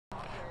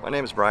My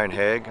name is Brian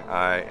Haig.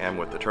 I am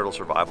with the Turtle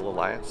Survival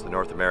Alliance, the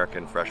North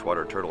American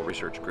Freshwater Turtle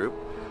Research Group.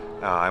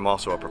 I'm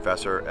also a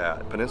professor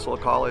at Peninsula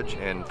College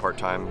and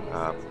part-time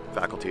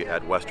faculty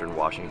at Western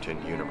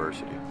Washington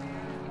University.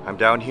 I'm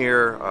down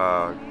here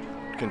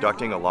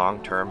conducting a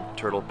long-term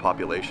turtle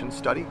population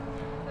study.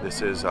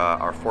 This is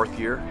our 4th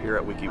year here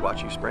at Weeki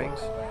Wachee Springs.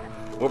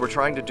 What we're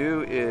trying to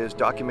do is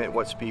document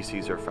what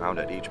species are found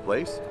at each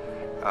place,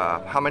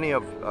 how many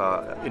of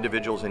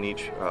individuals in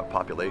each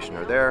population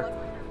are there,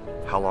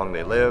 how long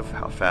they live,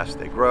 how fast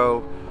they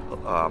grow,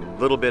 a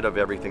little bit of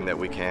everything that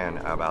we can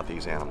about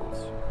these animals.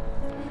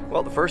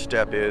 Well, the first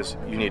step is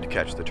you need to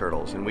catch the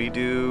turtles, and we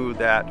do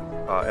that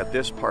at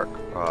this park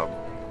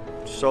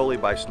solely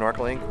by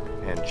snorkeling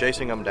and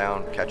chasing them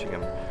down, catching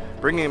them,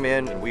 bringing them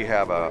in, and we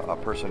have a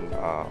person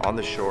on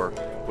the shore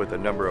with a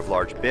number of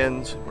large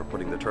bins. We're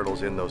putting the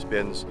turtles in those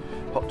bins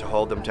to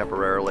hold them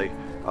temporarily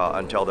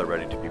until they're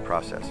ready to be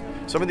processed.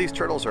 Some of these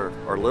turtles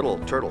are little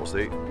turtles.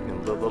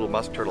 The little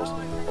musk turtles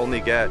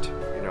only get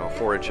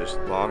 4 inches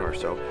long or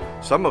so.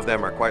 Some of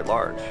them are quite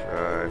large.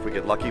 If we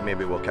get lucky,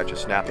 maybe we'll catch a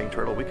snapping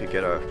turtle. We could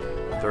get a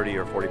 30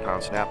 or 40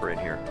 pound snapper in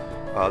here.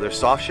 There's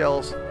soft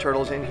shells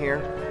turtles in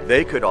here.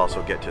 They could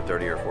also get to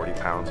 30 or 40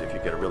 pounds if you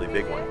get a really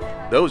big one.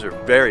 Those are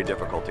very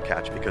difficult to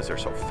catch because they're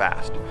so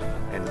fast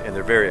and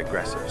they're very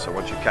aggressive. So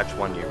once you catch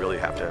one, you really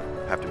have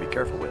to be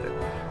careful with it.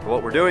 But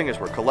what we're doing is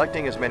we're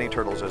collecting as many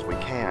turtles as we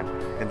can,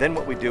 and then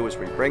what we do is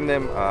we bring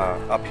them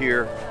up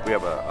here. We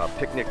have a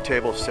picnic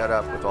table set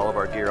up with all of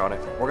our gear on it.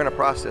 We're going to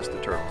process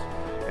the turtles.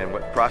 And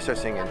what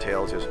processing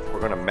entails is we're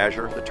going to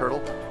measure the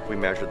turtle. We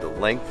measure the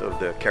length of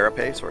the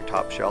carapace or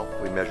top shell.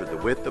 We measure the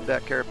width of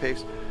that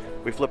carapace.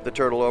 We flip the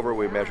turtle over,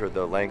 we measure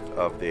the length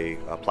of the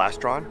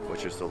plastron,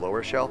 which is the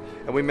lower shell,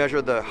 and we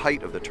measure the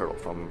height of the turtle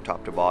from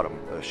top to bottom,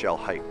 the shell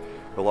height.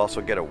 We'll also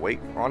get a weight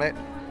on it.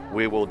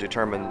 We will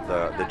determine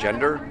the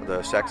gender,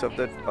 the sex of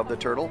the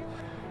turtle.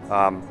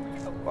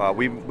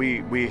 We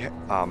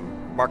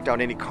mark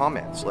down any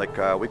comments,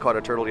 like we caught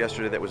a turtle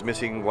yesterday that was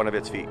missing one of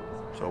its feet.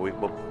 So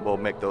we'll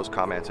make those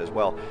comments as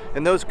well.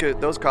 And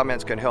those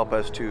comments can help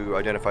us to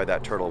identify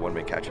that turtle when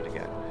we catch it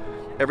again.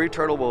 Every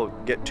turtle will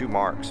get 2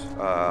 marks.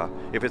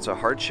 If it's a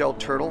hard-shelled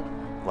turtle,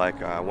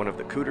 like one of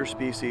the cooter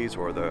species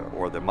or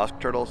the musk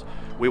turtles,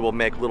 we will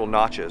make little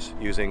notches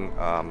using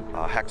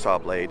a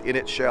hacksaw blade in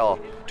its shell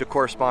to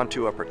correspond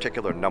to a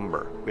particular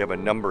number. We have a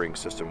numbering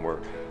system where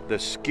the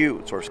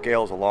scutes or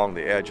scales along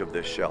the edge of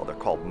this shell, they're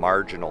called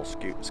marginal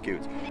scutes.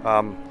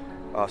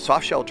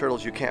 Soft-shelled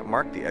turtles, you can't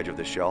mark the edge of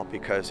the shell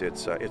because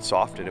it's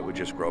soft and it would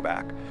just grow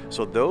back.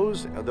 So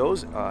those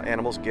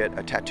animals get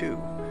a tattoo.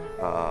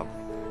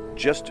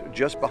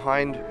 Just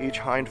behind each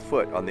hind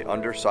foot on the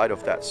underside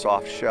of that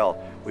soft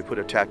shell, we put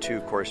a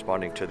tattoo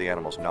corresponding to the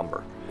animal's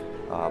number.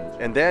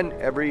 And then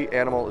every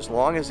animal, as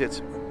long as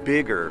it's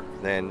bigger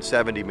than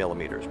 70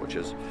 millimeters, which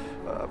is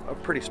a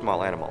pretty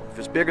small animal. If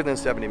it's bigger than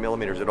 70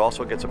 millimeters, it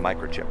also gets a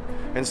microchip.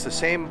 And it's the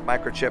same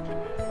microchip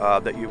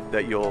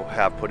that you'll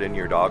have put in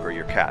your dog or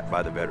your cat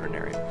by the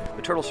veterinarian.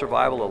 The Turtle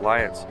Survival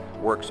Alliance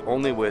works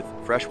only with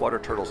freshwater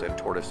turtles and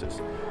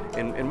tortoises.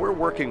 And we're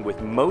working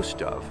with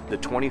most of the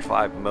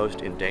 25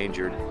 most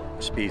endangered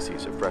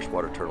species of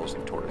freshwater turtles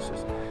and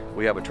tortoises.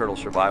 We have a turtle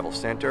survival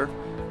center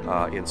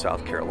in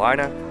South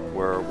Carolina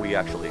where we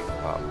actually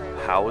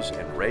house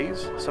and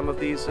raise some of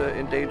these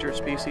endangered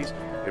species.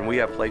 And we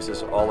have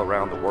places all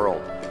around the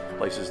world,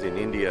 places in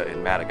India,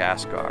 in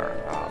Madagascar,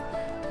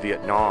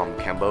 Vietnam,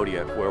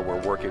 Cambodia, where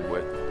we're working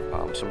with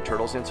some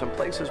turtles in some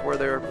places where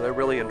they're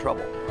really in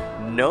trouble.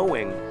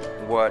 Knowing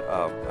what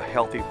a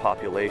healthy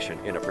population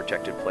in a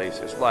protected place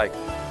is like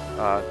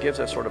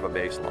gives us sort of a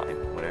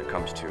baseline when it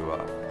comes to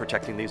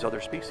protecting these other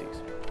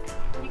species.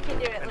 You can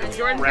do it. And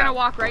Jordan's gonna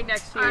walk right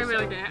next to you. I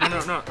really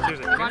can't. No,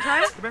 seriously. You wanna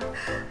try it? Come here.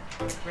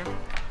 Come here.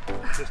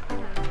 Just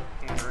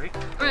hand right.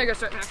 I'm gonna go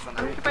straight next one.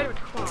 I can fight it with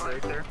claws.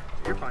 Right there.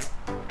 You're fine.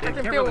 I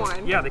can feel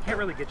one. Yeah, they can't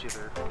really get you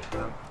there.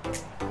 So,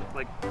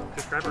 like,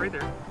 just grab it right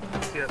there.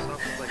 See that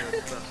soft, like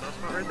a soft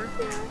spot right there?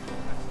 Yeah.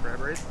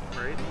 Grab right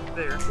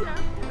there. Yeah.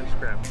 And just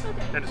grab.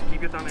 Okay. And just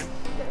keep your thumb in.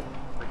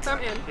 Like thumb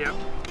in. Yeah.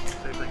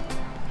 Same thing.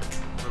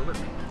 A little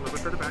bit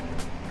further back.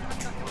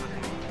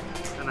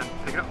 And then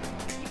pick it up.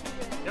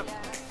 Yep.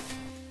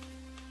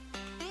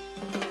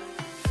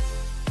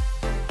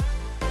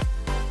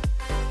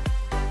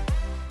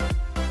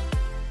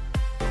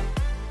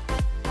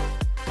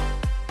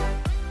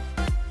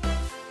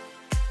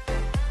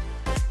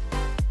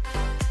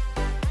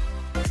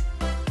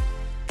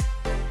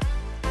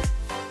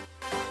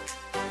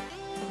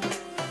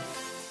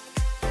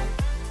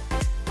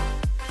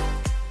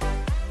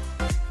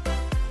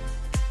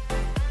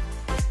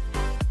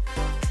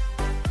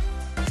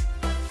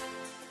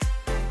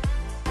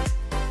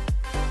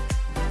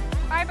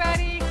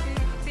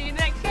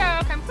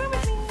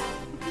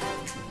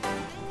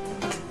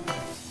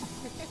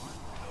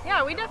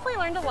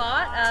 learned a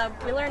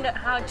lot. We learned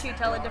how to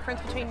tell the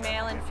difference between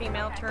male and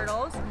female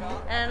turtles,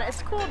 and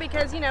it's cool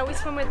because, you know, we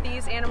swim with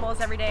these animals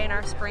every day in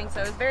our spring,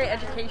 so it's very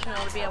educational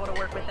to be able to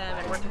work with them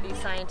and work with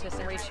these scientists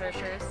and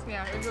researchers.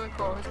 Yeah, it was really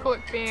cool. It was a cool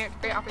experience,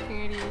 great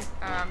opportunity, because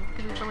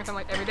we swim with them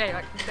like every day,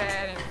 like you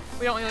said, and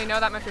we don't really know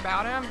that much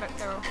about them, but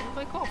so it was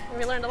really cool.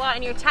 We learned a lot,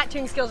 and your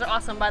tattooing skills are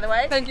awesome, by the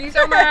way. Thank you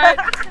so much.